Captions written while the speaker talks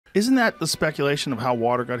Isn't that the speculation of how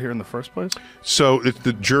water got here in the first place? So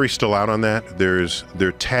the jury's still out on that. There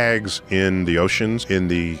are tags in the oceans, in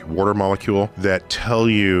the water molecule, that tell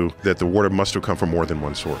you that the water must have come from more than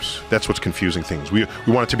one source. That's what's confusing things. We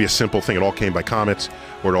want it to be a simple thing. It all came by comets,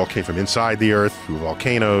 or it all came from inside the Earth, through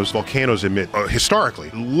volcanoes. Volcanoes emit, historically,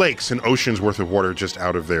 lakes and oceans worth of water just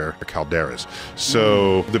out of their calderas.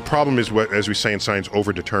 So the problem is, what, as we say in science,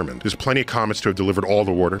 overdetermined. There's plenty of comets to have delivered all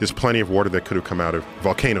the water. There's plenty of water that could have come out of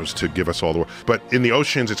volcanoes to give us all the water. But in the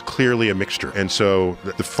oceans, it's clearly a mixture. And so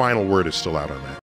the final word is still out on that.